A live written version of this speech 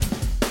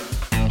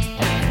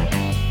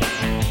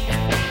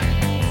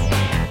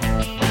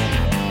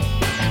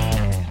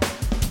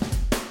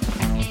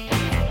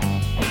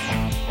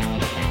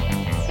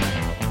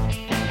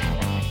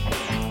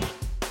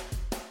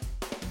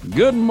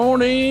Good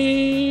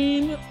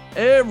morning,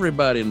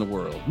 everybody in the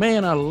world.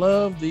 Man, I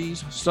love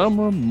these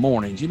summer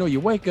mornings. You know, you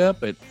wake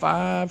up at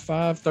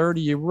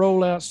 5:30, you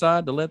roll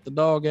outside to let the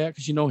dog out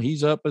because, you know,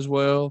 he's up as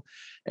well.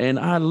 And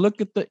I look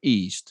at the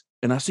east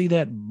and I see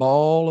that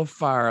ball of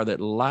fire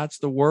that lights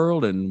the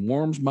world and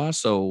warms my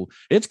soul.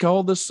 It's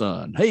called the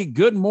sun. Hey,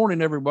 good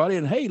morning, everybody.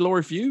 And hey,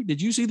 Lori Few,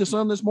 did you see the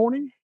sun this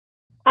morning?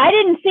 I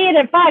didn't see it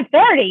at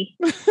 5:30.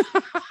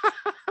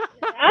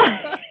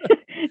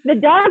 The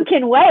dog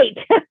can wait.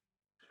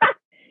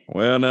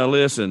 Well, now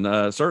listen,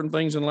 certain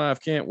things in life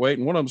can't wait.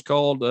 And one of them's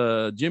called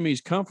Jimmy's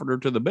comforter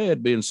to the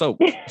bed being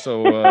soaked.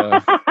 So,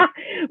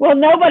 well,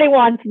 nobody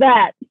wants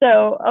that.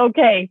 So,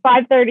 okay,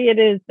 5:30 it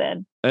is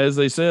then. As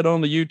they said on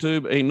the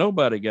YouTube, ain't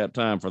nobody got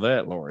time for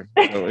that, Lori.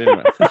 So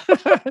anyway,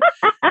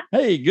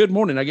 hey, good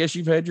morning. I guess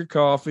you've had your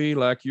coffee,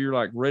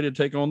 you're ready to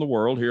take on the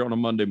world here on a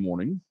Monday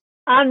morning.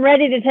 I'm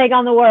ready to take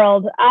on the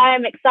world.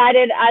 I'm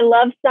excited. I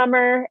love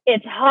summer.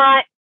 It's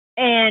hot,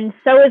 and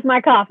so is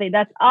my coffee.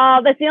 That's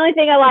the only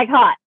thing I like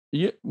hot.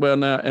 Yeah, well,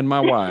 now, and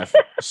my wife,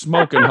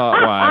 smoking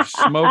hot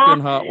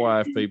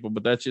wife, people,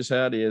 but that's just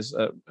how it is.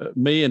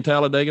 Me and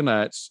Talladega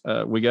Nights,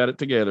 we got it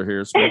together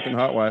here, smoking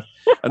hot wife.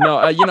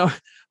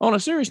 On a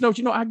serious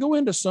note, I go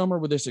into summer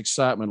with this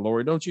excitement,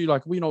 Lori, don't you?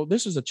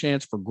 This is a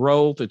chance for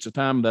growth. It's a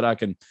time that I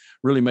can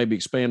really maybe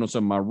expand on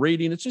some of my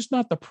reading. It's just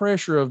not the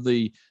pressure of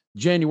the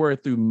January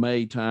through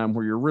May time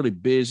where you're really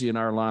busy in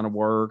our line of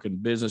work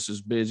and business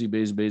is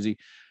busy.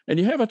 And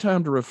you have a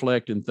time to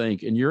reflect and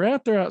think, and you're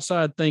out there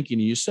outside thinking,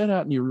 and you sit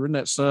out and you're in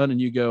that sun and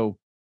you go,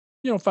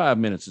 5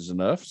 minutes is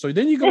enough. So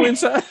then you go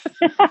inside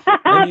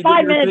and you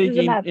do your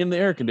thinking in the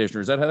air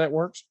conditioner. Is that how that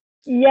works?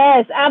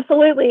 Yes,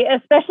 absolutely.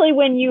 Especially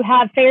when you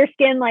have fair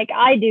skin like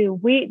I do.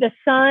 The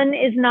sun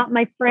is not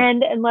my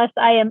friend unless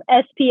I am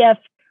SPF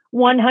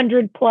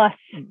 100 plus.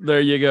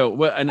 There you go.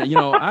 Well, and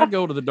I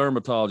go to the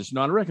dermatologist.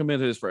 I recommend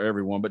this for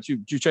everyone, but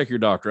you check your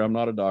doctor. I'm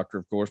not a doctor,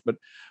 of course, but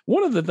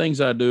one of the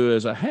things I do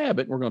as a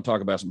habit, we're going to talk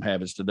about some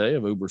habits today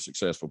of uber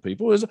successful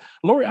people, is,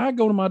 Lori, I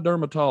go to my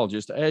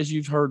dermatologist, as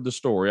you've heard the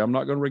story. I'm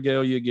not going to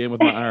regale you again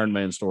with my Iron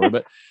Man story,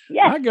 but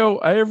yes. I go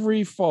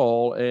every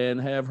fall and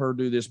have her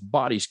do this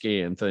body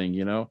scan thing,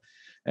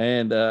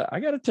 And I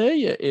got to tell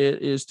you,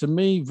 it is to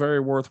me very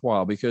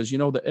worthwhile because,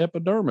 the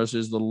epidermis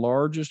is the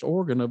largest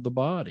organ of the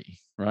body,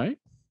 right?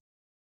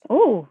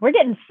 Oh, we're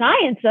getting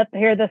science up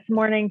here this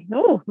morning.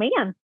 Oh,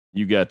 man.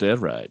 You got that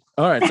right.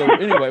 All right. So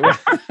anyway,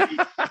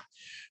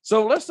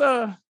 so let's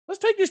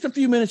take just a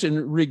few minutes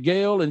and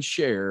regale and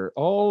share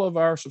all of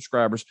our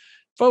subscribers.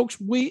 Folks,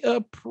 we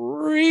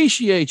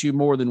appreciate you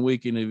more than we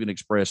can even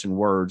express in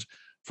words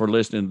for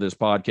listening to this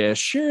podcast.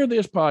 Share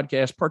this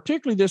podcast,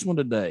 particularly this one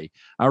today.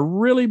 I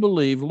really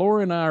believe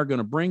Laura and I are going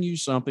to bring you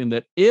something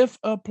that, if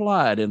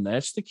applied, and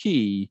that's the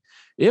key,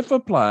 if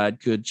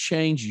applied, could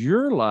change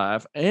your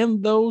life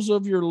and those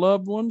of your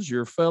loved ones,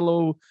 your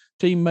fellow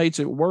teammates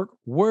at work,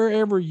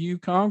 wherever you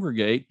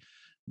congregate.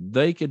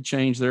 They could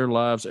change their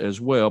lives as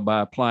well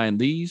by applying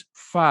these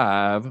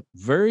 5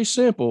 very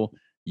simple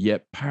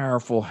yet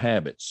powerful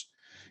habits.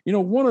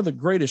 One of the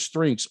greatest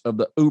strengths of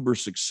the uber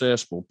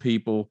successful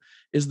people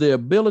is the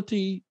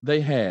ability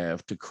they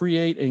have to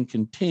create and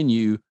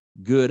continue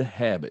good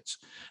habits.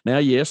 Now,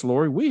 yes,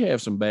 Lori, we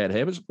have some bad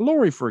habits.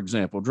 Lori, for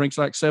example, drinks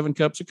like 7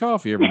 cups of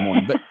coffee every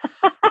morning, but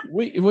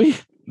we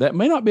that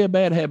may not be a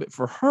bad habit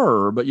for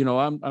her, but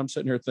I'm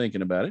sitting here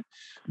thinking about it.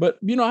 But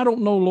I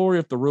don't know, Lori,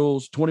 if the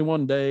rule's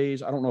 21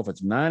 days. I don't know if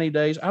it's 90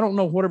 days. I don't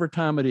know whatever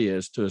time it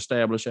is to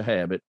establish a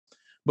habit,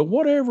 but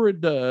whatever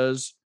it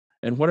does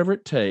and whatever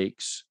it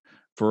takes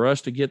for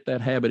us to get that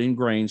habit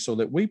ingrained so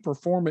that we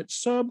perform it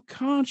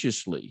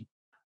subconsciously.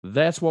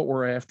 That's what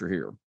we're after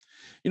here.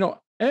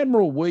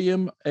 Admiral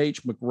William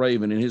H.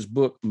 McRaven, in his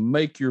book,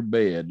 Make Your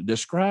Bed,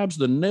 describes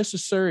the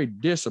necessary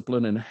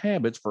discipline and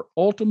habits for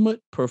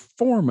ultimate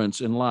performance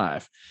in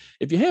life.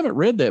 If you haven't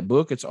read that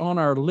book, it's on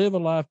our Live a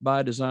Life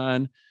by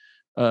Design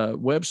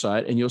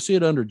website, and you'll see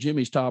it under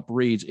Jimmy's Top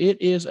Reads.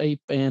 It is a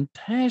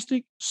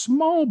fantastic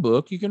small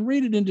book. You can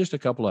read it in just a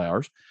couple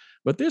hours.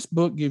 But this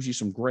book gives you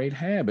some great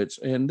habits.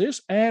 And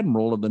this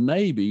admiral of the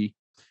Navy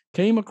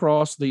came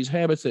across these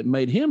habits that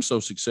made him so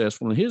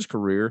successful in his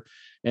career.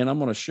 And I'm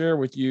going to share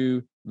with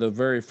you the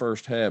very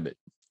first habit.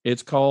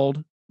 It's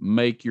called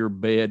make your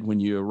bed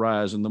when you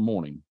arise in the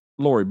morning.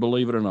 Lori,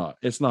 believe it or not,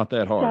 it's not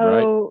that hard,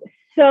 right?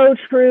 So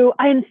true.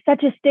 I'm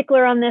such a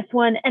stickler on this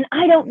one. And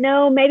I don't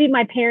know, maybe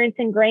my parents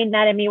ingrained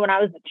that in me when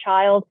I was a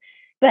child,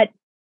 but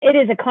it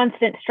is a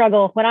constant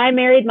struggle. When I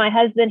married my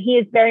husband, he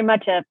is very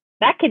much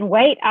that can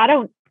wait.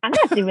 I'm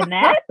not doing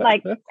that.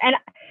 And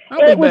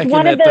I'll be back in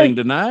that thing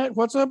tonight.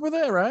 What's up with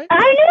that, right?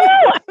 I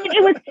know.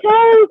 It was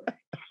so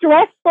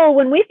stressful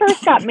when we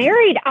first got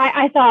married.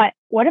 I thought,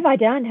 what have I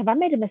done? Have I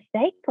made a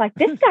mistake?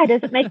 This guy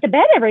doesn't make the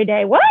bed every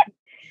day. What?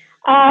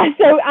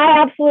 So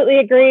I absolutely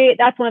agree.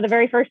 That's one of the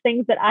very first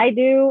things that I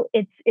do.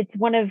 It's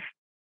one of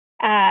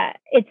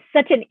it's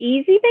such an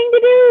easy thing to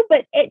do,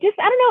 but it just,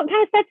 I don't know, it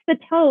kind of sets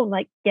the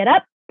tone. Get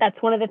up.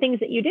 That's one of the things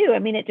that you do. I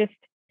mean,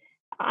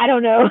 I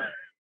don't know.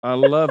 I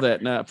love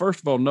that. Now, first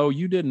of all, no,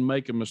 you didn't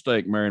make a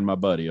mistake marrying my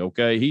buddy.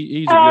 Okay.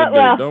 He's a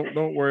good dude.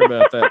 Don't worry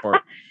about that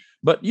part.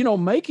 But,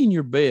 making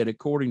your bed,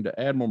 according to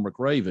Admiral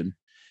McRaven,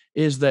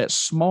 is that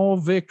small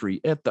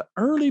victory at the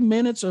early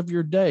minutes of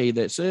your day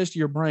that says to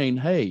your brain,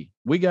 hey,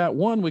 we got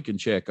one we can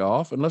check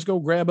off and let's go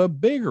grab a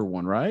bigger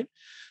one, right?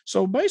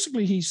 So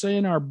basically, he's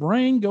saying our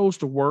brain goes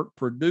to work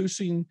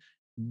producing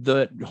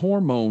the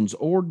hormones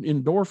or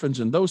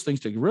endorphins and those things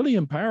to really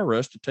empower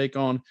us to take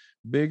on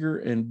bigger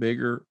and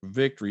bigger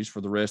victories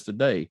for the rest of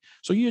the day.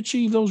 So you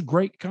achieve those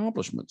great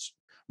accomplishments.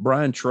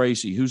 Brian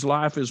Tracy, whose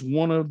life is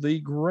one of the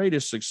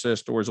greatest success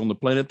stories on the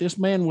planet. This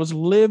man was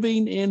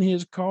living in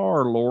his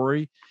car,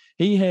 Lori.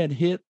 He had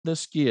hit the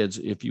skids,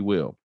 if you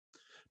will.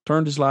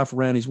 Turned his life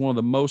around. He's one of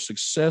the most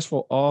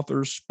successful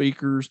authors,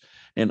 speakers,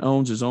 and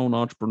owns his own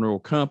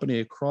entrepreneurial company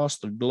across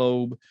the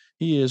globe.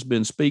 He has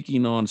been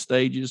speaking on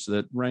stages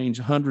that range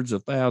hundreds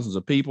of thousands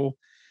of people.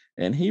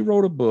 And he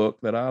wrote a book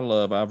that I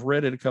love. I've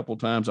read it a couple of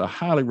times. I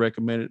highly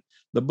recommend it.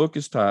 The book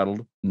is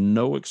titled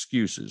No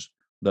Excuses: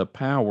 The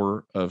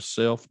Power of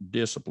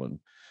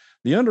Self-Discipline.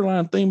 The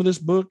underlying theme of this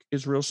book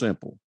is real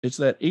simple. It's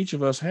that each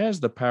of us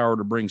has the power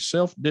to bring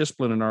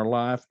self-discipline in our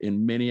life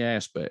in many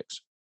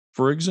aspects.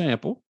 For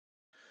example,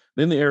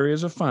 then the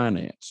areas of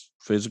finance,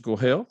 physical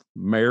health,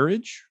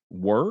 marriage,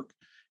 work,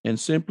 and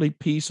simply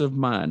peace of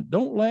mind.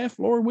 Don't laugh,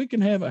 Lord. We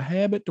can have a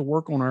habit to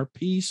work on our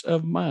peace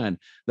of mind.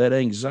 That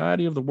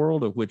anxiety of the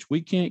world of which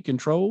we can't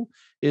control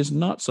is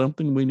not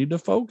something we need to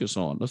focus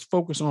on. Let's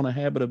focus on a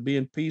habit of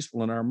being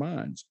peaceful in our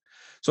minds.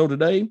 So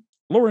today,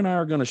 Lori and I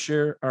are going to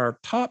share our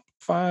top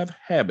 5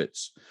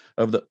 habits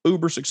of the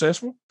uber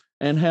successful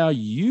and how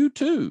you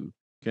too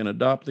can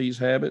adopt these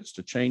habits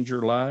to change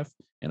your life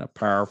in a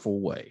powerful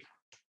way.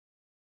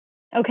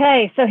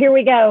 Okay, so here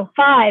we go.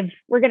 5.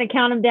 We're going to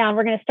count them down.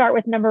 We're going to start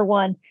with number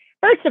 1.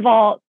 First of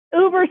all,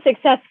 uber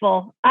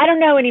successful. I don't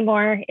know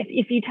anymore.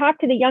 If you talk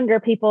to the younger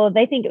people,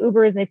 they think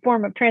Uber is a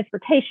form of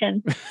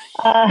transportation.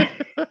 So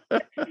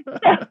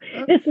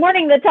this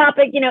morning, the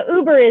topic,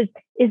 Uber is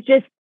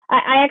just,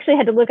 I actually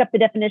had to look up the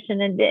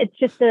definition, and it's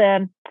just,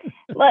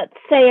 let's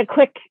say a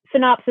quick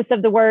synopsis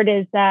of the word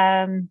is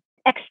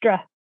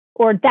extra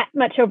or that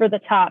much over the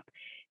top.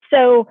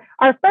 So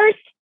our first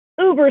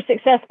uber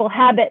successful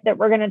habit that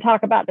we're going to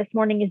talk about this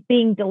morning is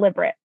being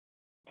deliberate.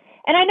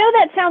 And I know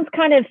that sounds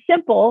kind of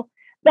simple,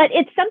 but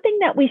it's something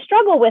that we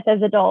struggle with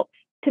as adults,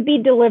 to be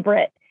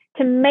deliberate,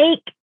 to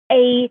make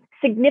a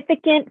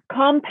significant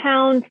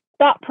compound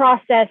thought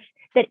process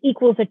that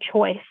equals a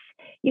choice.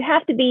 You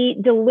have to be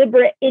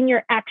deliberate in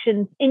your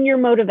actions, in your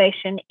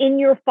motivation, in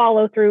your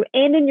follow through,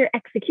 and in your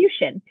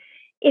execution.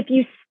 If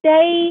you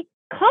stay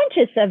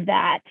conscious of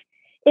that,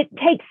 it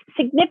takes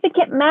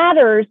significant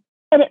matters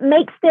and it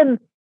makes them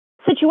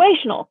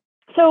situational.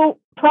 So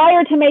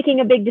prior to making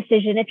a big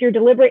decision, if you're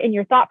deliberate in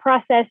your thought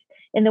process,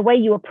 in the way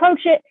you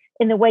approach it,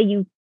 in the way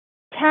you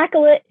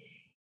tackle it,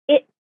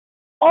 it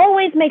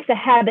always makes a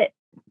habit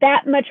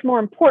that much more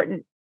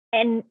important.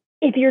 And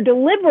if you're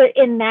deliberate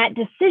in that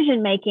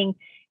decision making,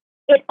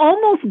 it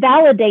almost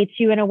validates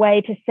you in a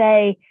way to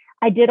say,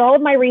 I did all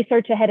of my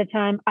research ahead of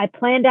time. I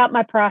planned out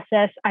my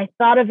process. I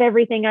thought of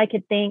everything I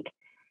could think.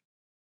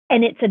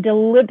 And it's a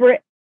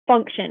deliberate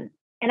function.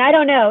 And I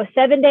don't know,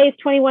 7 days,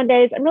 21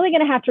 days, I'm really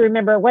going to have to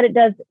remember what it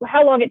does,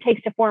 how long it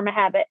takes to form a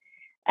habit.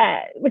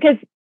 Because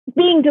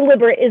being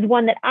deliberate is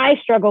one that I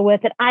struggle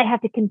with, that I have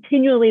to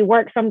continually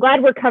work. So I'm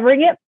glad we're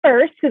covering it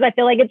first, because I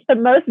feel like it's the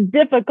most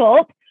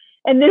difficult.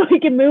 And then we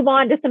can move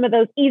on to some of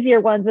those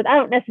easier ones that I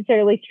don't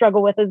necessarily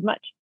struggle with as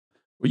much.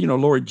 Well,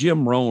 Lori,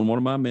 Jim Rohn, one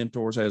of my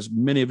mentors, has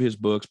many of his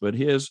books, but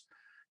his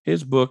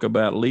book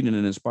about leading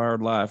an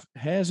inspired life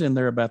has in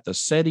there about the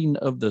setting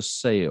of the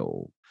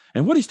sail.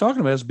 And what he's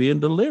talking about is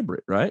being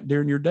deliberate, right,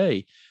 during your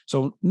day.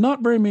 So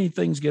not very many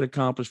things get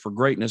accomplished for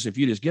greatness if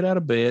you just get out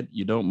of bed.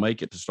 You don't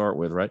make it to start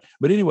with, right?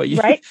 But anyway,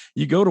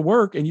 you go to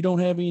work and you don't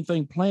have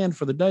anything planned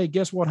for the day.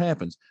 Guess what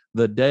happens?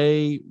 The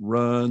day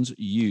runs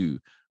you.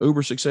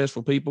 Uber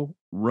successful people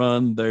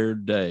run their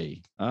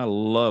day. I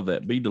love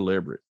that. Be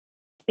deliberate.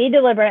 Be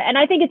deliberate. And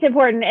I think it's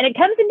important. And it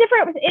comes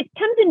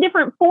in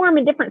different form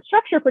and different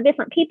structure for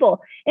different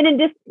people and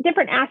in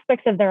different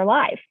aspects of their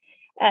life.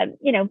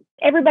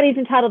 Everybody's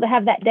entitled to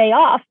have that day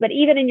off, but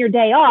even in your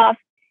day off,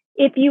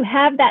 if you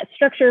have that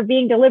structure of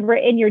being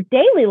deliberate in your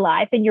daily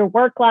life, in your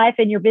work life,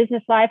 in your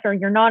business life, or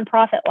your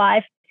nonprofit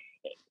life,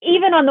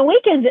 even on the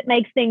weekends, it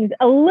makes things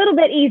a little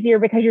bit easier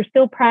because you're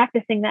still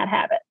practicing that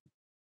habit.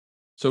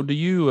 So do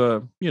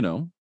you,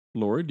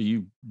 Lori, do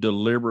you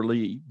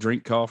deliberately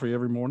drink coffee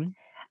every morning?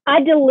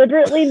 I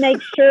deliberately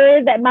make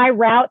sure that my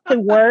route to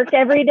work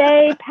every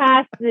day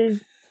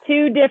passes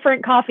 2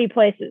 different coffee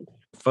places.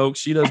 Folks,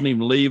 she doesn't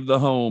even leave the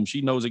home.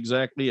 She knows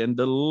exactly and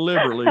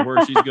deliberately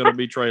where she's going to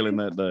be trailing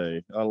that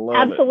day. I love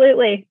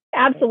it.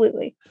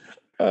 Absolutely.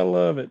 I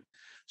love it.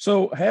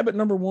 So habit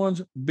number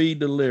 1's be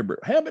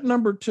deliberate. Habit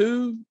number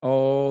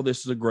 2,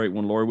 this is a great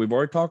one, Lori. We've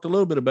already talked a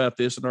little bit about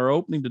this in our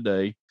opening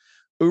today.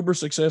 Uber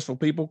successful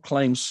people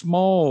claim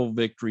small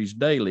victories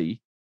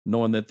daily,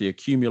 knowing that the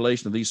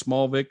accumulation of these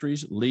small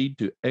victories lead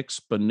to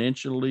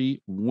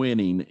exponentially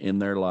winning in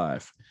their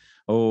life.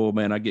 Oh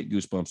man, I get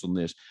goosebumps on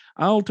this.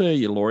 I'll tell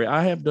you, Lori,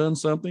 I have done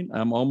something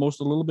I'm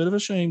almost a little bit of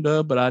ashamed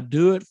of, but I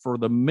do it for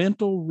the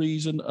mental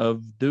reason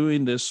of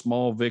doing this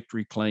small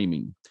victory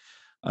claiming.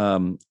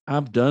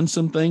 I've done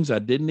some things I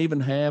didn't even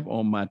have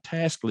on my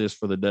task list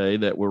for the day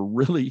that were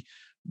really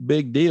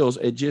big deals.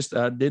 It just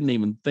I didn't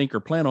even think or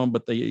plan on,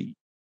 but they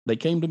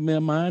came to my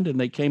mind and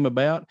they came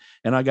about,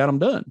 and I got them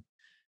done.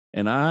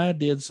 And I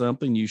did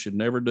something you should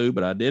never do,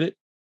 but I did it.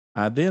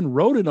 I then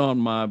wrote it on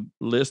my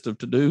list of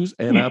to-dos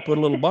and I put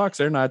a little box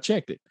there and I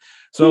checked it.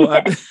 So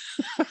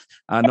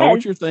I know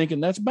what you're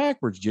thinking. That's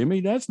backwards, Jimmy.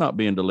 That's not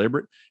being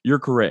deliberate. You're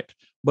correct.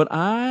 But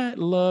I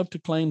love to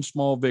claim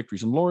small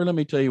victories. And Lori, let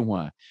me tell you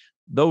why.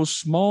 Those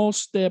small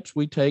steps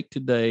we take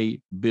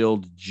today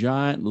build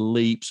giant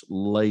leaps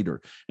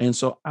later. And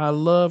so I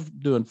love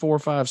doing 4,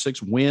 5,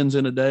 6 wins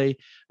in a day.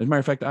 As a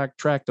matter of fact, I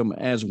track them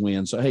as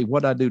wins. So, hey,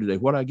 what I do today,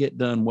 what I get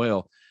done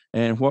well,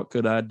 and what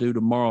could I do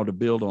tomorrow to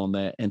build on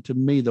that? And to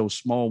me, those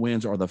small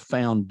wins are the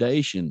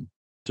foundation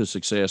to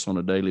success on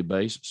a daily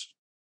basis.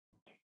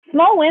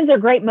 Small wins are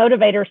great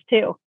motivators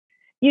too.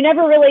 You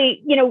never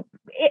really,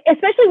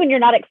 especially when you're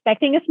not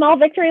expecting a small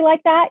victory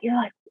like that, you're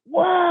like,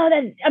 whoa,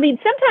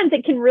 sometimes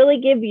it can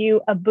really give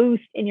you a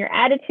boost in your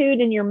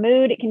attitude and your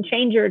mood. It can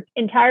change your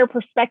entire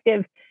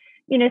perspective.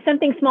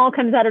 Something small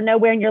comes out of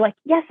nowhere and you're like,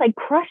 yes, I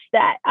crushed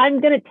that.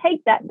 I'm going to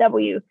take that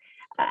W.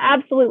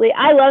 Absolutely.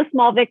 I love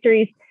small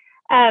victories.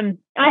 I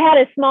had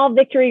a small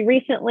victory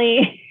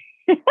recently.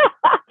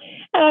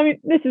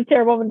 This is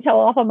terrible. I'm going to tell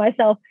off on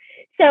myself.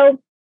 So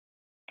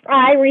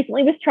I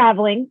recently was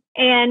traveling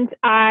and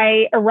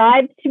I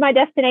arrived to my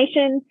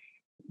destination,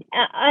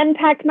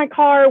 unpacked my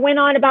car, went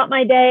on about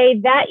my day.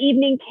 That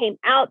evening came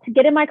out to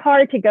get in my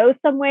car to go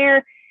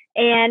somewhere.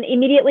 And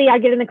immediately I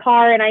get in the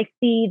car and I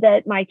see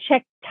that my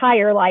check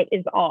tire light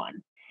is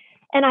on.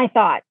 And I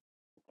thought,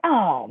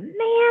 oh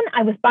man,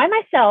 I was by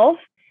myself.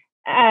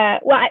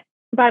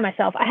 By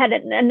myself. I had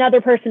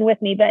another person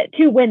with me, but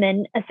 2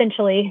 women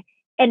essentially.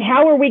 And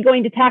how are we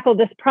going to tackle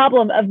this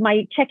problem of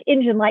my check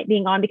engine light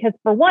being on? Because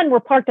for one, we're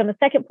parked on the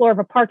second floor of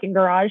a parking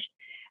garage,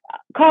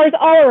 cars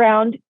all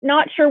around,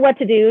 not sure what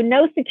to do,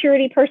 no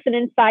security person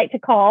in sight to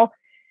call.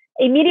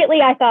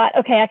 Immediately, I thought,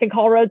 okay, I can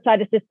call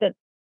roadside assistance.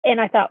 And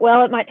I thought,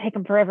 well, it might take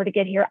them forever to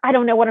get here. I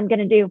don't know what I'm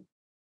going to do.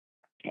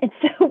 And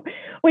so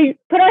we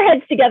put our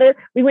heads together.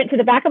 We went to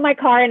the back of my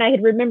car, and I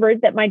had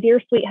remembered that my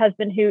dear sweet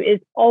husband, who is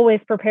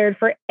always prepared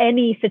for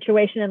any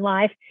situation in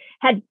life,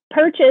 had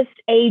purchased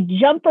a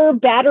jumper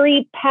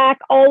battery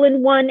pack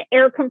all-in-one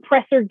air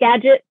compressor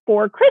gadget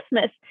for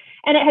Christmas.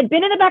 And it had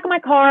been in the back of my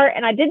car,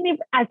 and I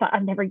thought,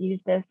 I've never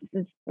used this.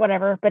 This is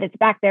whatever, but it's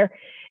back there.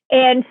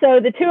 And so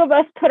the 2 of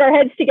us put our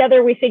heads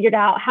together. We figured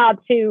out how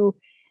to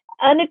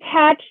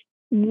unattach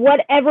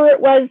whatever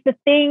it was, the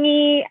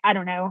thingy, I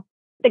don't know,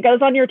 that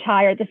goes on your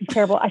tire. This is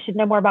terrible. I should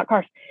know more about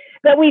cars.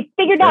 But we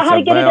figured out how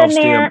to get it in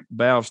there.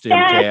 Valve stem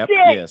cap.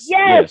 Yes.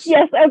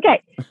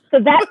 Okay. So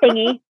that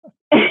thingy,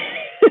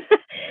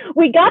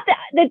 we got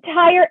the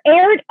tire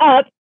aired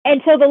up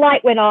until the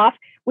light went off.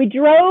 We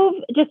drove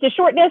just a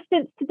short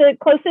distance to the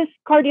closest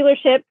car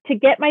dealership to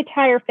get my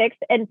tire fixed.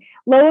 And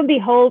lo and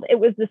behold,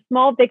 it was the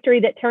small victory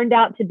that turned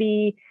out to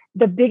be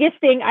the biggest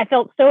thing. I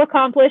felt so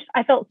accomplished.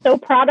 I felt so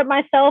proud of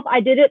myself. I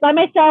did it by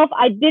myself.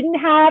 I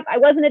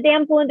wasn't a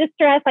damsel in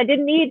distress. I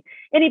didn't need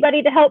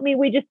anybody to help me.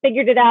 We just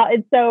figured it out.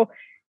 And so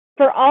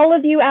for all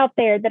of you out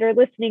there that are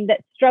listening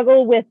that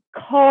struggle with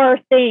car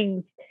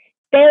things,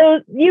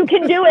 you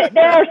can do it.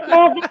 There are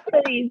small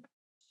victories.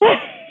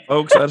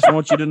 Folks, I just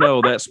want you to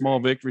know that small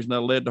victories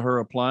now led to her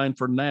applying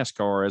for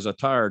NASCAR as a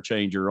tire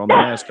changer on the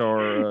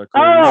NASCAR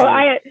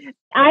cruise.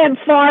 I am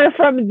far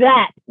from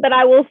that, but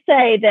I will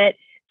say that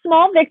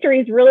small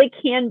victories really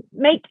can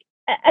make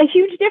a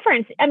huge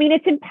difference. I mean,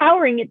 it's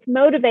empowering, it's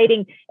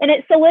motivating, and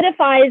it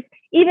solidifies,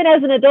 even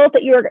as an adult,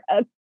 that you're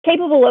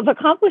capable of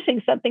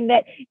accomplishing something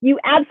that you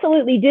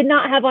absolutely did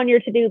not have on your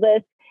to-do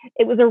list.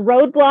 It was a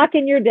roadblock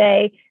in your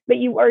day, but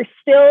you are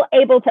still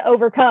able to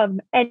overcome.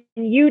 And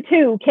you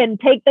too can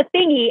take the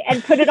thingy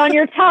and put it on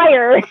your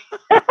tire.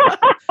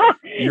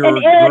 Your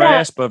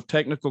grasp of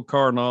technical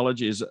car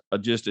knowledge is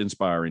just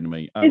inspiring to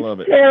me. I love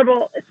it.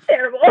 It's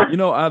terrible.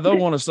 I don't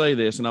want to say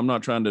this, and I'm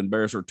not trying to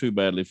embarrass her too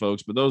badly,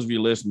 folks, but those of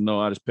you listening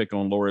know I just pick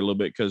on Lori a little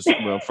bit because,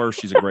 well,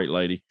 first, she's a great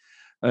lady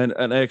and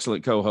an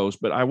excellent co-host.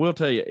 But I will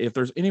tell you, if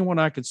there's anyone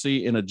I could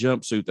see in a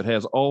jumpsuit that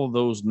has all of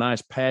those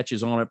nice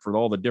patches on it for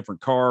all the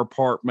different car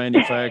part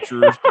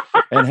manufacturers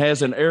and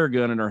has an air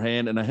gun in her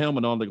hand and a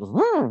helmet on that goes,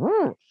 woo,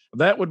 woo,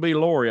 that would be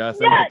Lori, I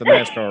think, at the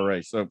NASCAR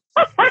race. So,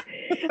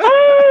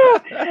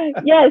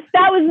 yes,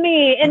 that was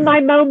me in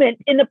my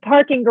moment in the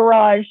parking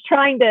garage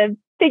trying to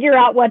figure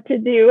out what to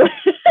do.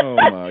 Oh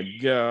my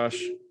gosh.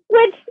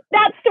 Which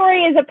that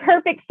story is a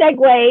perfect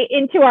segue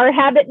into our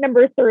habit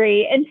number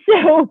 3. And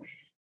so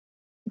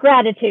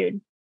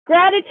gratitude.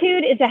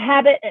 Gratitude is a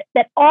habit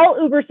that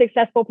all uber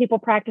successful people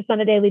practice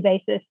on a daily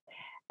basis.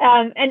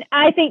 And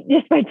I think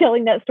just by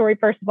telling that story,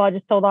 first of all, I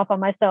just told off on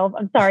myself.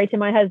 I'm sorry to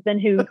my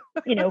husband who,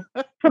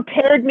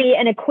 prepared me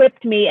and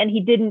equipped me, and he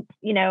didn't,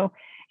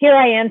 here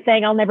I am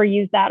saying I'll never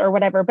use that or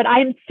whatever, but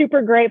I'm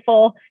super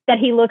grateful that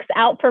he looks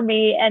out for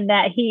me and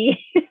that he,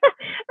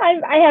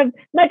 I have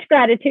much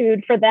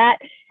gratitude for that.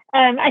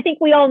 I think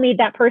we all need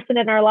that person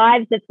in our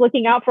lives that's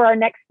looking out for our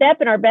next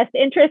step and our best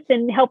interest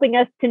and helping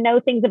us to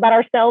know things about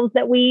ourselves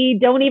that we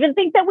don't even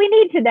think that we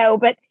need to know,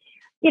 but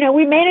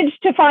we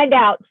managed to find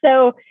out.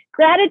 So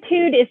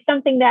gratitude is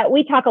something that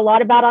we talk a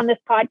lot about on this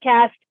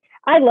podcast.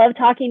 I love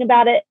talking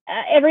about it.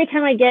 Every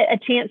time I get a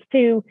chance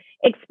to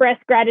express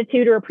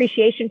gratitude or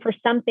appreciation for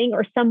something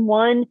or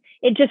someone,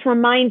 it just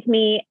reminds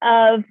me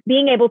of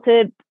being able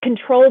to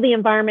control the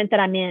environment that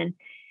I'm in.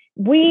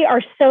 We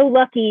are so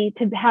lucky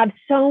to have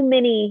so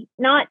many,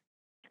 not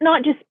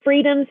just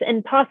freedoms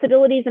and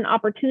possibilities and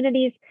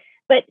opportunities,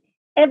 but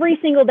every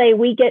single day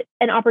we get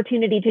an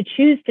opportunity to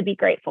choose to be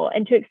grateful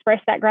and to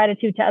express that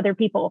gratitude to other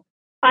people.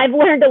 I've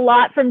learned a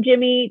lot from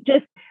Jimmy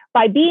just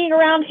by being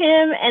around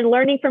him and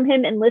learning from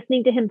him and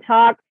listening to him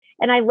talk.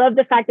 And I love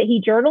the fact that he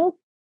journals.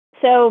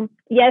 So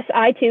yes,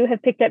 I too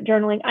have picked up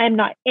journaling. I am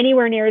not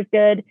anywhere near as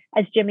good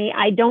as Jimmy.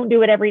 I don't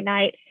do it every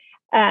night.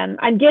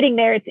 I'm getting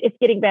there. It's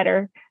getting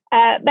better.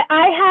 But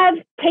I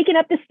have taken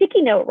up the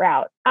sticky note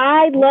route.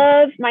 I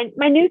love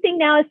my new thing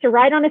now is to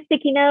write on a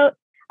sticky note.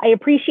 I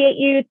appreciate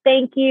you.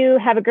 Thank you.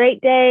 Have a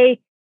great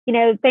day.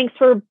 Thanks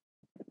for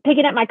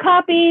picking up my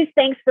copies.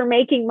 Thanks for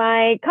making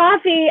my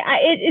coffee.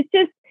 It's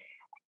just,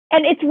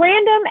 and it's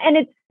random and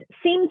it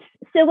seems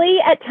silly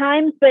at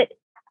times, but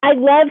I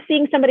love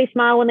seeing somebody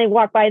smile when they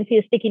walk by and see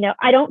a sticky note.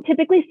 I don't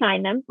typically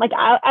sign them, but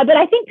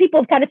I think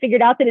people have kind of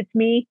figured out that it's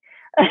me.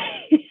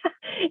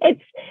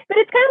 It's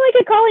kind of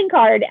like a calling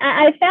card.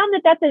 I found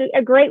that that's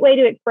a great way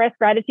to express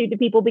gratitude to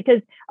people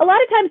because a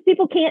lot of times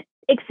people can't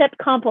accept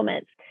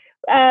compliments.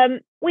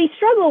 We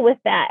struggle with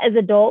that as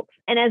adults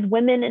and as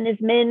women and as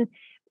men.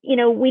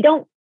 We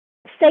don't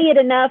say it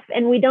enough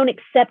and we don't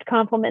accept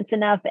compliments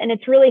enough. And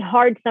it's really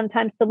hard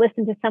sometimes to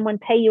listen to someone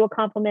pay you a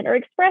compliment or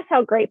express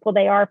how grateful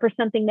they are for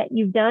something that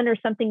you've done or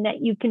something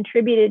that you've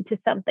contributed to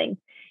something,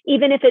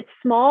 even if it's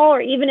small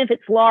or even if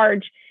it's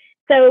large.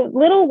 So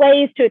little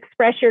ways to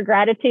express your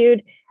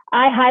gratitude.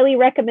 I highly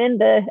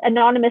recommend the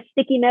anonymous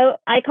sticky note.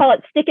 I call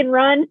it stick and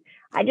run.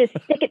 I just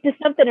stick it to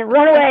something and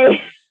run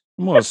away.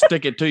 I'm going to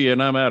stick it to you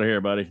and I'm out of here,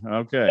 buddy.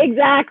 Okay.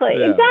 Exactly.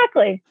 Yeah.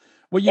 Exactly.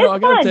 Well, I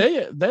got to tell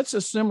you, that's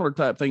a similar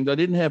type thing. I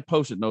didn't have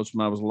Post-it notes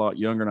when I was a lot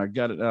younger, and I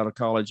got it out of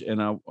college, and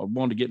I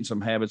wanted to get in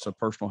some habits of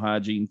personal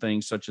hygiene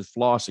things such as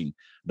flossing.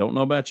 Don't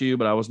know about you,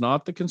 but I was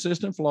not the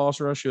consistent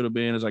flosser I should have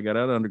been as I got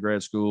out of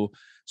undergrad school.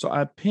 So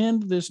I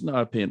taped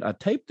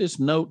this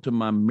note to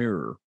my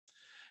mirror,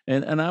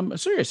 and I'm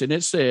serious, and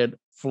it said,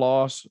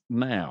 "Floss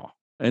now."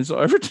 And so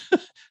every time,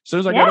 as soon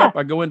as I got up,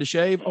 I go in to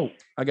shave. Oh,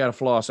 I got to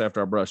floss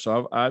after I brush.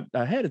 So I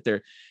had it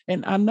there.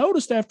 And I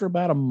noticed after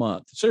about a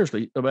month,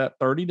 seriously, about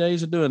 30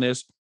 days of doing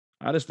this,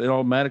 I just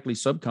automatically,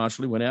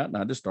 subconsciously went out and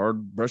I just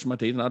started brushing my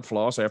teeth and I'd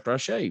floss after I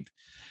shaved.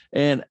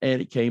 And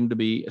it came to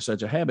be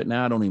such a habit.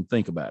 Now I don't even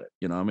think about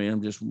it.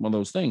 I'm just one of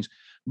those things.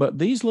 But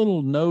these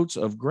little notes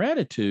of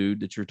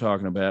gratitude that you're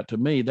talking about, to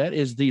me, that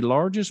is the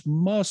largest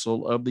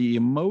muscle of the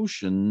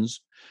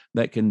emotions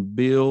that can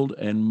build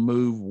and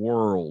move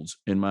worlds,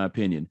 in my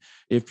opinion.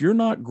 If you're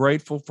not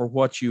grateful for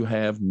what you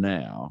have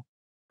now,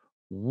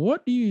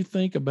 what do you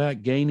think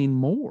about gaining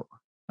more?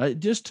 It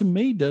just, to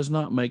me, does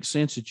not make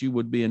sense that you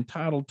would be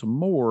entitled to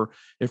more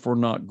if we're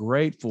not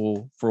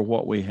grateful for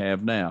what we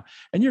have now.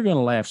 And you're going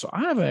to laugh. So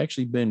I've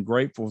actually been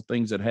grateful for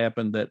things that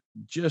happened that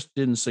just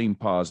didn't seem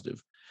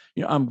positive.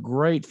 I'm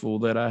grateful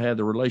that I had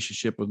the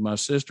relationship with my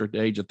sister at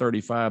the age of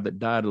 35 that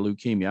died of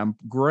leukemia. I'm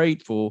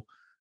grateful.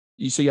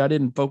 You see, I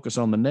didn't focus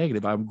on the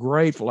negative. I'm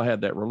grateful I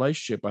had that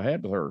relationship I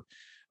had with her.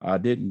 I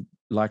didn't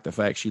like the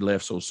fact she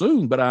left so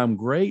soon, but I'm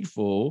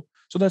grateful.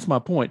 So that's my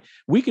point.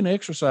 We can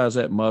exercise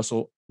that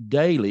muscle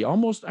daily,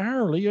 almost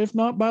hourly, if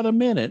not by the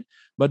minute,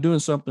 by doing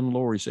something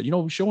Lori said.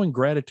 Showing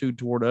gratitude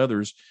toward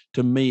others,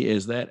 to me,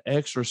 is that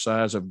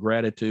exercise of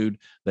gratitude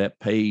that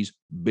pays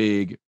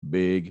big,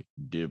 big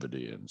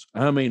dividends.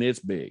 I mean, it's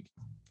big.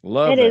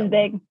 Love that. It is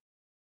big.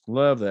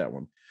 Love that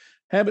one.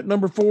 Habit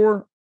number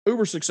 4,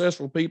 uber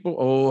successful people.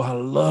 Oh, I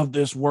love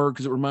this word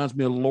because it reminds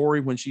me of Lori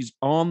when she's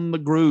on the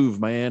groove,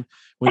 man.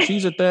 When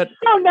she's at that,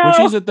 when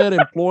she's at that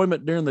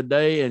employment during the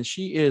day and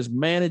she is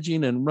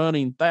managing and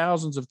running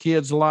thousands of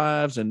kids'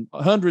 lives and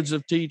hundreds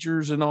of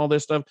teachers and all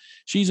this stuff.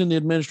 She's in the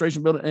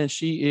administration building and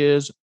she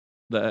is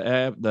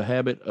the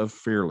habit of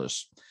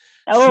fearless.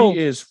 Oh. She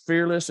is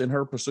fearless in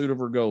her pursuit of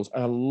her goals.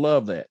 I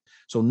love that.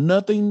 So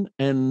nothing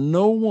and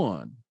no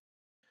one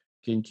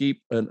can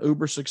keep an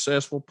uber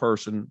successful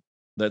person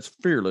that's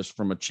fearless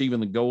from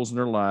achieving the goals in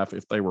their life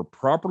if they were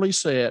properly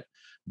set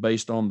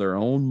based on their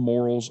own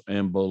morals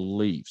and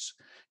beliefs.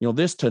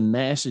 This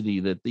tenacity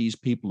that these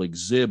people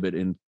exhibit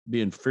in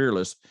being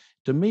fearless,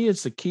 to me,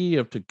 it's the key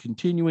to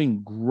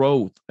continuing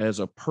growth as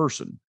a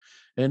person.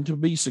 And to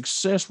be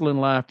successful in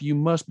life, you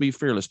must be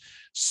fearless.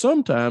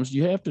 Sometimes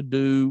you have to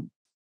do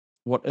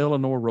what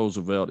Eleanor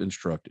Roosevelt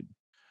instructed.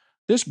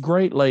 this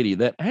great lady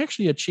that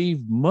actually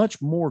achieved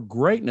much more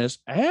greatness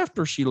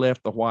after she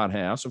left the White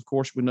House. Of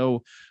course, we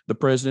know the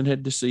president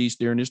had deceased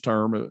during his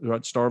term, at the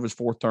start of his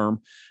fourth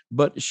term,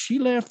 but she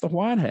left the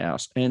White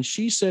House and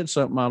she said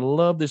something. I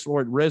love this,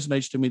 Lord. It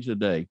resonates to me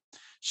today.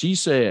 She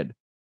said,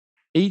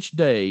 each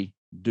day,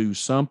 do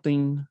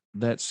something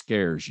that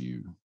scares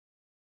you.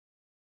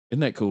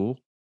 Isn't that cool?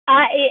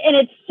 And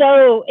it's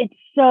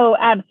so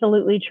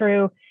absolutely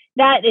true.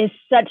 That is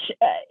such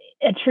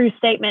a true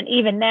statement.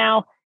 Even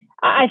now,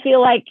 I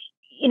feel like,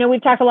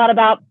 we've talked a lot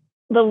about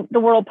the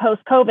world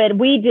post-COVID.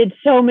 We did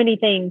so many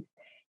things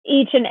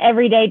each and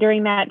every day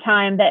during that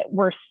time that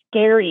were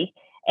scary.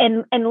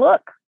 And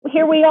look,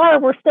 here we are.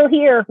 We're still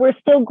here. We're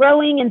still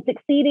growing and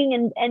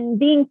succeeding and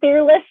being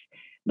fearless.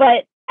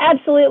 But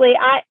absolutely,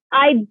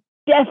 I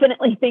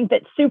definitely think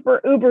that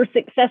super uber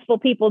successful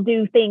people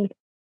do things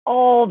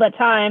all the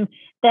time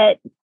that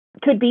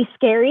could be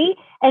scary,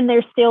 and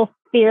they're still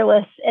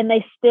fearless and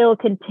they still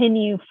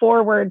continue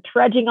forward,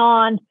 trudging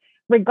on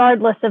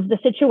regardless of the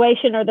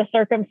situation or the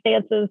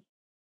circumstances.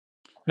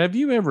 Have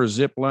you ever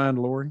zip-lined,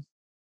 Lori?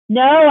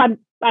 No,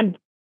 I'm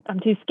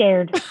too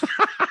scared.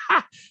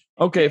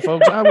 Okay,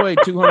 folks, I weigh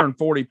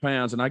 240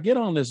 pounds and I get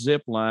on this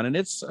zip line, and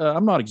it's,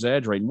 I'm not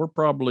exaggerating. We're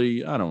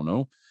probably, I don't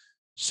know,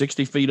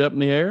 60 feet up in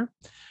the air.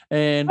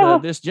 And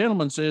this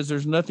gentleman says,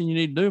 there's nothing you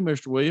need to do,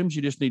 Mr. Williams.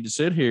 You just need to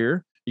sit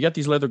here. You got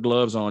these leather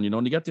gloves on,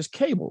 and you got this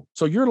cable.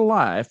 So your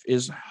life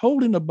is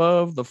holding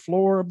above the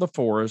floor of the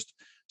forest,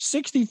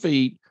 60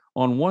 feet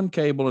on one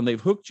cable, and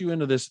they've hooked you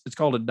into this. It's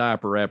called a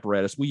diaper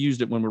apparatus. We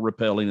used it when we were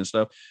rappelling and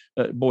stuff.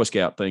 Boy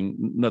Scout thing,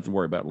 nothing to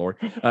worry about, Lori,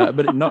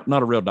 but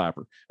not a real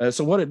diaper.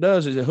 So what it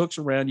does is it hooks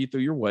around you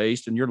through your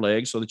waist and your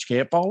legs so that you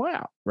can't fall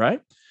out,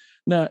 right?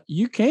 Now,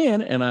 you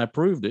can, and I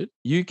proved it,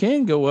 you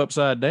can go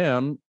upside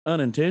down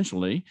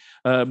unintentionally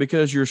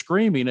because you're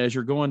screaming as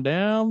you're going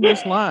down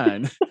this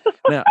line.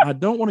 Now, I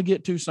don't want to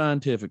get too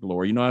scientific,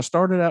 Lori. I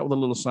started out with a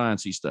little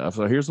sciencey stuff.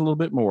 So here's a little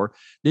bit more.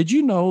 Did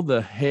you know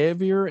the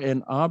heavier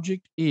an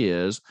object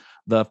is,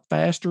 the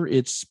faster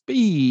its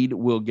speed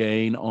will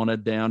gain on a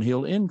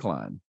downhill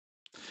incline?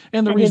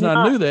 And the reason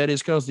I knew that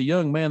is because the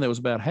young man that was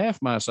about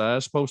half my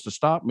size, supposed to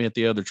stop me at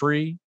the other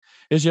tree,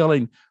 is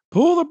yelling,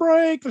 pull the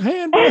brake, the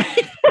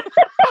handbrake.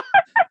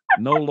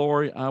 No,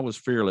 Lori, I was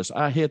fearless.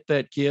 I hit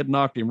that kid,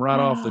 knocked him right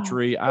off the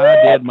tree.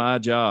 I did my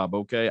job.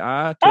 Okay.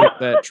 I took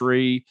that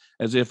tree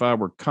as if I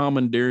were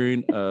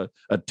commandeering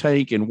a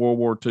tank in World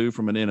War II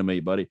from an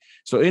enemy, buddy.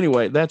 So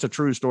anyway, that's a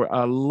true story.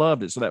 I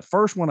loved it. So that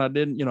first one I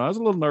didn't, I was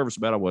a little nervous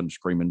about it. I wasn't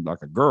screaming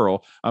like a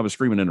girl. I was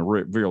screaming in a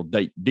real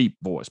deep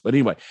voice. But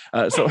anyway,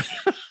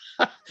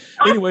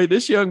 anyway,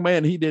 this young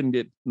man, he didn't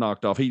get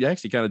knocked off. He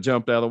actually kind of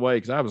jumped out of the way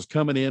because I was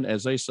coming in,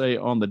 as they say,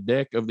 on the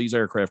deck of these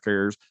aircraft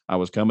carriers. I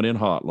was coming in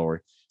hot, Lori.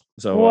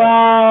 So,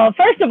 well,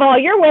 first of all,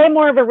 you're way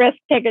more of a risk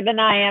taker than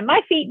I am.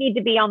 My feet need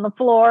to be on the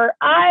floor.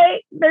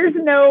 There's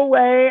no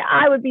way.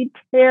 I would be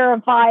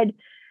terrified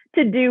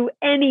to do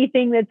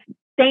anything that's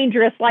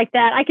dangerous like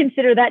that. I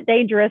consider that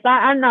dangerous.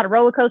 I'm not a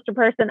roller coaster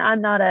person. I'm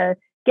not a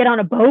get on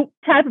a boat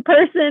type of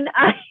person.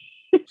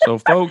 So,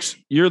 folks,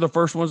 you're the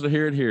first ones to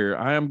hear it here.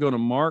 I am going to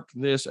mark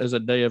this as a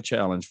day of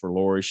challenge for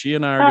Lori. She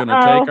and I are going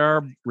to take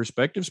our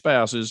respective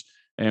spouses,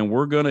 and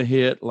we're going to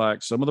hit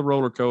like some of the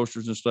roller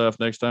coasters and stuff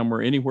next time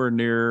we're anywhere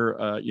near,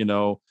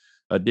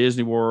 a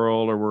Disney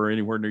World, or we're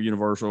anywhere near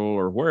Universal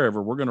or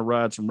wherever. We're going to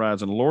ride some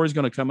rides, and Lori's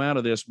going to come out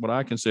of this what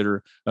I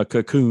consider a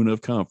cocoon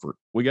of comfort.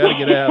 We got to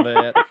get out of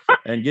that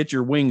and get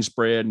your wings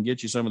spread and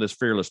get you some of this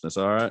fearlessness.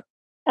 All right.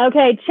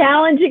 Okay.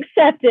 Challenge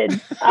accepted.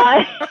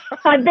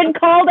 I've been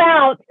called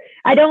out.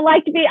 I don't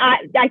like to be,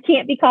 I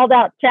can't be called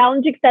out.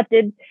 Challenge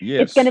accepted.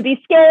 Yes. It's going to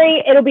be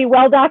scary. It'll be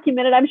well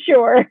documented, I'm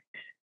sure.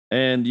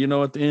 And,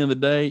 at the end of the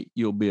day,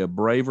 you'll be a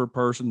braver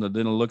person that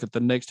then will look at the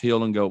next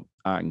hill and go,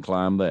 I can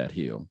climb that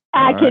hill.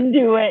 I can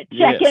do it.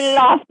 Checking it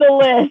off the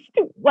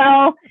list.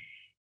 Well,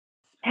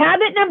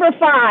 habit number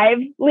 5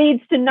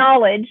 leads to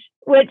knowledge,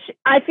 which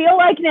I feel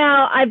like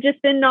now I've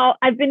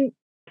been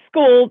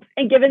schooled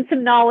and given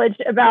some knowledge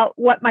about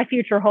what my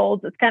future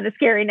holds. It's kind of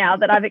scary now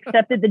that I've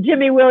accepted the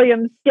Jimmy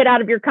Williams get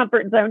out of your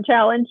comfort zone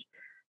challenge.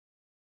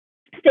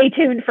 Stay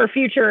tuned for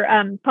future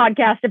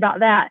podcast about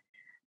that.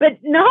 But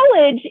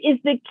knowledge is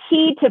the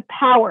key to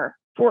power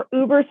for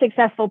uber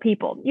successful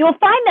people. You'll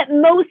find that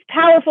most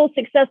powerful,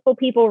 successful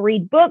people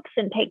read books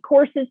and take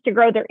courses to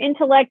grow their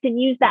intellect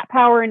and use that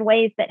power in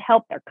ways that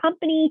help their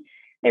company,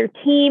 their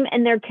team,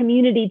 and their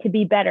community to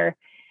be better.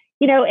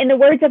 In the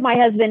words of my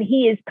husband,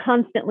 he is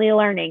constantly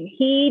learning.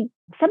 He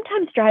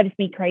sometimes drives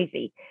me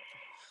crazy.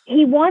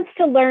 He wants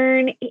to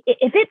learn.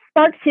 If it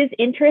sparks his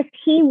interest,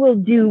 he will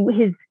do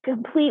his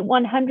complete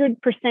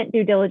 100%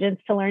 due diligence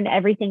to learn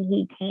everything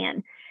he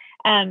can.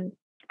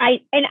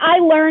 I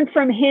learned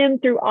from him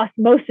through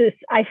osmosis.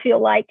 I feel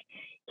like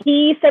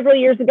he several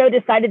years ago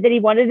decided that he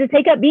wanted to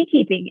take up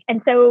beekeeping.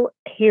 And so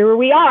here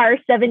we are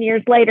 7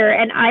 years later,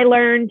 and I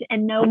learned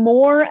and know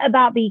more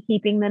about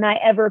beekeeping than I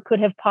ever could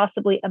have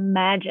possibly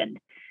imagined.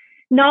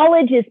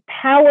 Knowledge is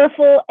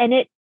powerful, and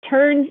it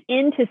turns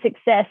into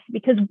success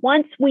because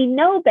once we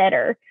know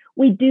better,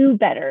 we do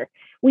better.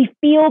 we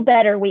feel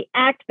better, we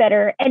act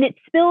better, and it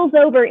spills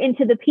over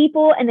into the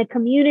people and the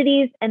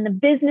communities and the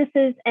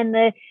businesses and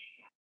the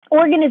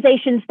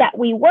organizations that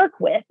we work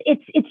with.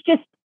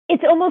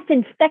 It's almost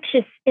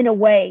infectious in a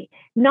way.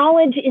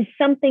 Knowledge is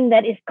something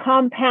that is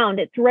compound,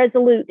 it's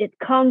resolute, it's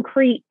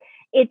concrete.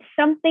 It's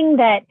something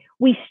that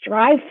we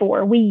strive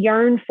for, we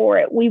yearn for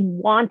it, we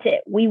want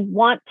it. We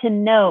want to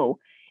know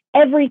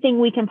everything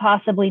we can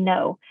possibly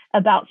know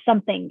about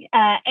something.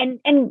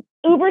 And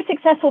uber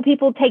successful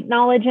people take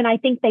knowledge, and I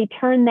think they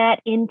turn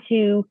that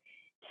into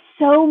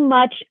so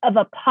much of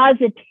a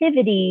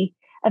positivity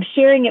of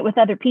sharing it with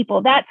other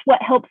people. That's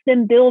what helps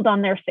them build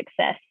on their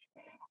success.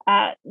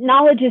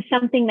 Knowledge is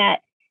something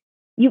that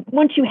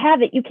once you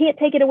have it, you can't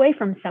take it away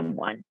from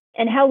someone.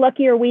 And how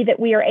lucky are we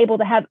that we are able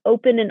to have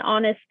open and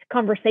honest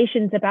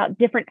conversations about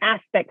different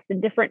aspects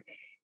and different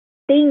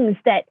things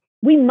that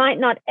we might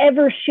not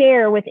ever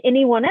share with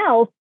anyone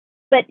else,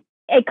 but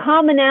a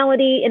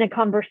commonality in a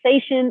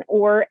conversation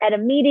or at a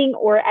meeting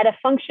or at a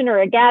function or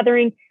a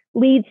gathering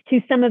leads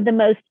to some of the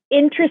most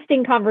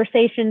interesting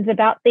conversations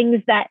about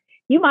things that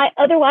you might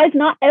otherwise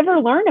not ever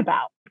learn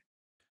about.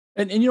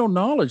 And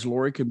knowledge,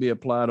 Lori, can be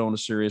applied on a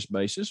serious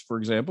basis. For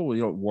example,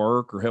 at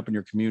work or helping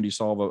your community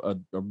solve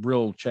a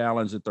real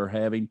challenge that they're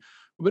having.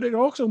 But it can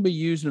also be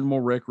used in a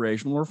more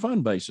recreational or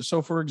fun basis.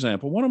 So, for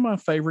example, one of my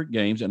favorite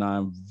games, and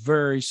I'm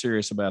very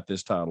serious about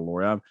this title,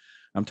 Lori.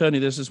 I'm telling you,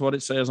 this is what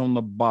it says on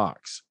the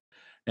box.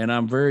 And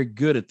I'm very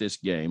good at this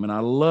game. And I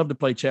love to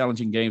play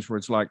challenging games where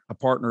it's like a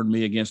partner and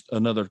me against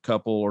another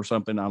couple or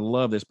something. I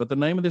love this. But the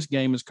name of this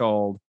game is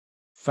called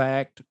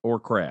Fact or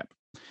Crap.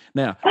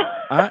 Now,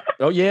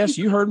 yes,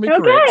 you heard me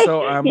correct.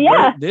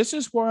 So this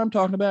is where I'm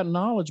talking about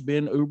knowledge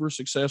being uber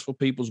successful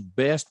people's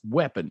best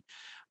weapon.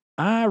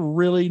 I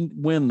really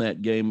win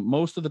that game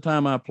most of the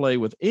time I play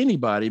with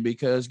anybody,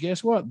 because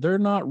guess what? They're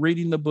not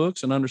reading the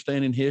books and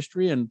understanding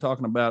history and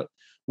talking about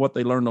what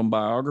they learned on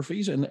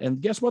biographies.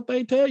 And guess what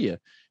they tell you?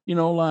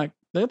 Like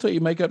they'll tell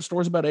you make up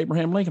stories about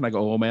Abraham Lincoln. I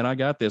go, oh man, I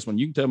got this one.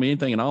 You can tell me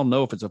anything and I'll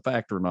know if it's a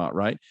fact or not.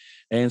 Right.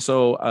 And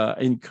so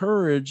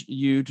encourage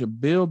you to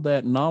build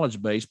that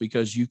knowledge base,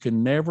 because you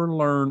can never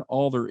learn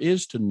all there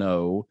is to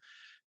know,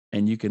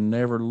 and you can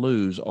never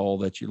lose all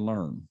that you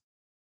learn.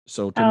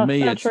 So to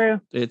me,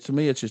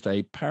 it's just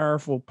a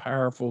powerful,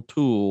 powerful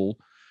tool,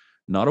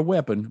 not a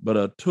weapon, but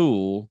a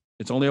tool.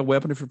 It's only a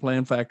weapon if you're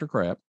playing fact or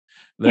crap.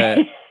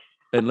 And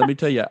let me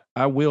tell you,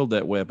 I wield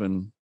that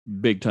weapon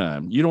big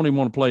time. You don't even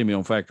want to play me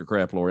on fact or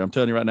crap, Lori. I'm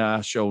telling you right now,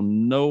 I show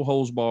no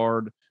holds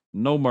barred,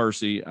 no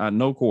mercy,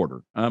 no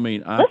quarter. I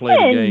mean, I play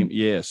the game.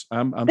 Yes,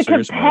 I'm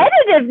serious about it.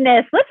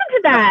 Competitiveness. Listen to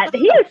that.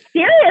 He is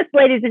serious,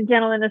 ladies and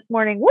gentlemen, this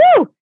morning.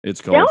 Woo!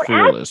 It's called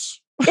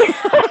fearless.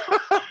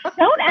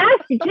 Don't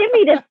ask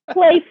Jimmy to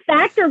play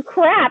fact or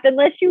crap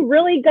unless you're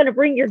really going to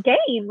bring your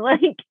game.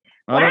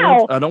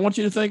 Wow. I don't want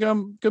you to think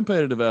I'm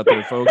competitive out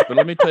there, folks, but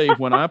let me tell you,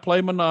 when I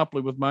play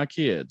Monopoly with my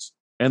kids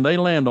and they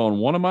land on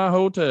one of my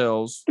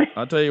hotels,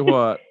 I tell you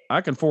what,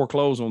 I can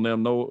foreclose on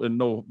them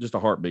in just a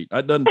heartbeat.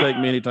 It doesn't take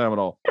me any time at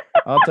all.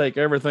 I'll take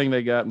everything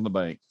they got in the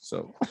bank.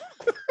 So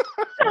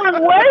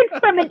some words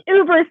from an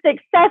uber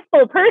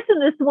successful person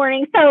this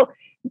morning. So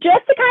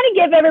just to kind of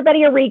give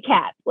everybody a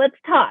recap, let's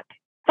talk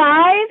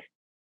 5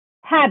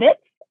 habits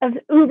of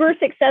uber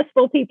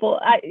successful people.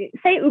 I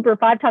say uber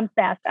 5 times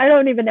fast. I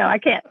don't even know. I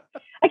can't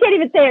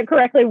even say it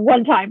correctly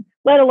one time,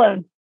 let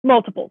alone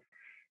multiples.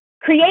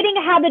 Creating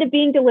a habit of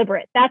being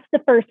deliberate. That's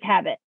the first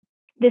habit.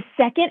 The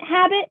second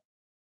habit,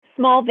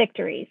 small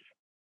victories.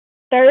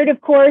 Third, of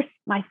course,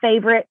 my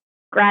favorite,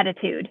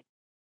 gratitude.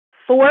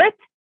 Fourth,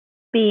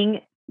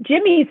 being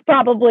Jimmy's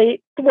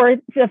probably,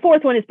 the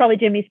fourth one is probably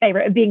Jimmy's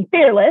favorite, of being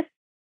fearless.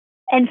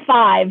 And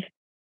 5,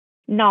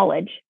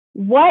 knowledge.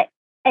 What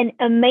an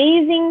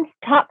amazing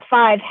top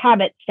 5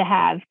 habits to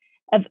have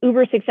of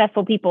uber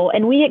successful people.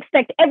 And we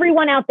expect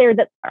everyone out there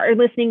that are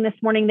listening this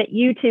morning that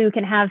you too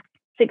can have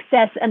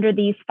success under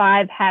these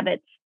 5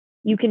 habits.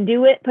 You can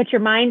do it, put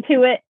your mind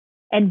to it,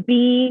 and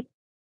be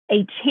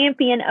a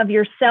champion of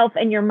yourself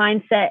and your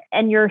mindset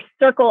and your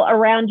circle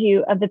around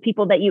you of the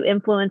people that you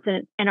influence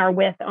and are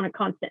with on a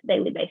constant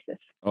daily basis.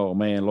 Oh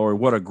man, Lori,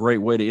 what a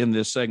great way to end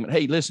this segment.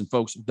 Hey, listen,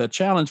 folks, the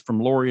challenge from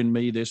Lori and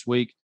me this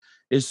week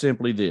is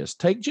simply this.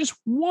 Take just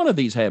one of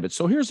these habits.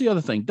 So here's the other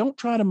thing. Don't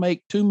try to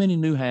make too many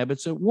new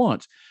habits at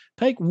once.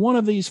 Take one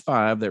of these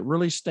 5 that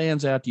really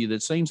stands out to you,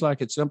 that seems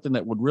like it's something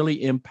that would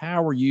really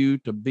empower you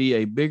to be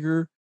a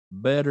bigger,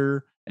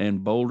 better,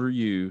 and bolder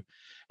you,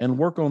 and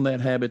work on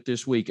that habit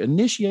this week.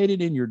 Initiate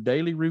it in your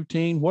daily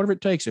routine, whatever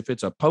it takes. If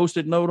it's a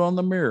Post-it note on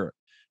the mirror,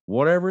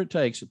 whatever it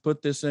takes to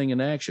put this thing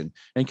in action,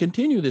 and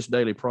continue this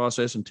daily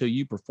process until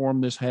you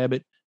perform this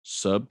habit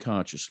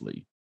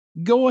subconsciously.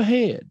 Go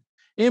ahead.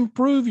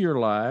 Improve your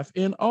life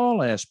in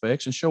all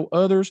aspects and show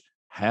others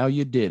how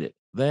you did it.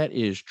 That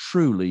is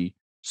truly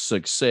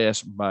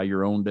success by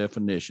your own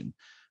definition.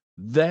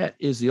 That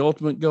is the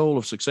ultimate goal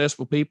of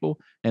successful people,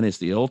 and it's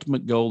the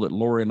ultimate goal that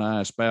Lori and I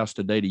espouse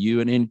today to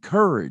you, and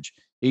encourage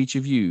each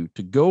of you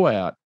to go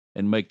out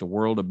and make the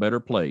world a better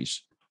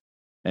place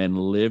and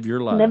live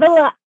your life. Live a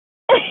life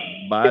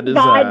by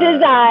design. By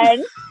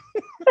design.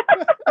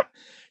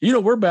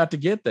 We're about to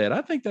get that.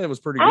 I think that was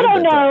pretty good. I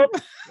don't know.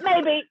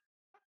 Maybe.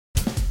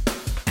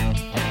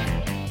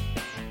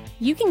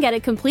 You can get a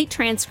complete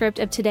transcript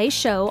of today's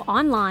show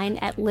online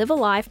at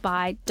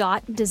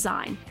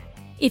livealifeby.design.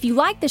 If you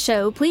like the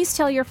show, please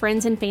tell your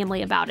friends and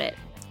family about it.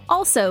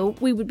 Also,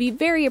 we would be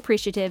very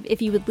appreciative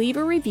if you would leave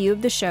a review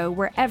of the show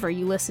wherever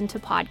you listen to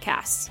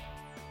podcasts.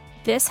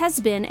 This has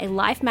been a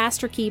Life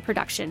Master Key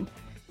production.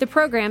 The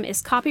program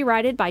is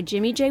copyrighted by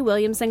Jimmy J.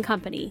 Williams and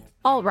Company,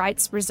 all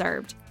rights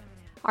reserved.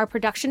 Our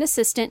production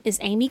assistant is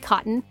Amy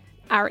Cotton.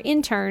 Our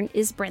intern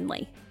is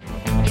Brinley.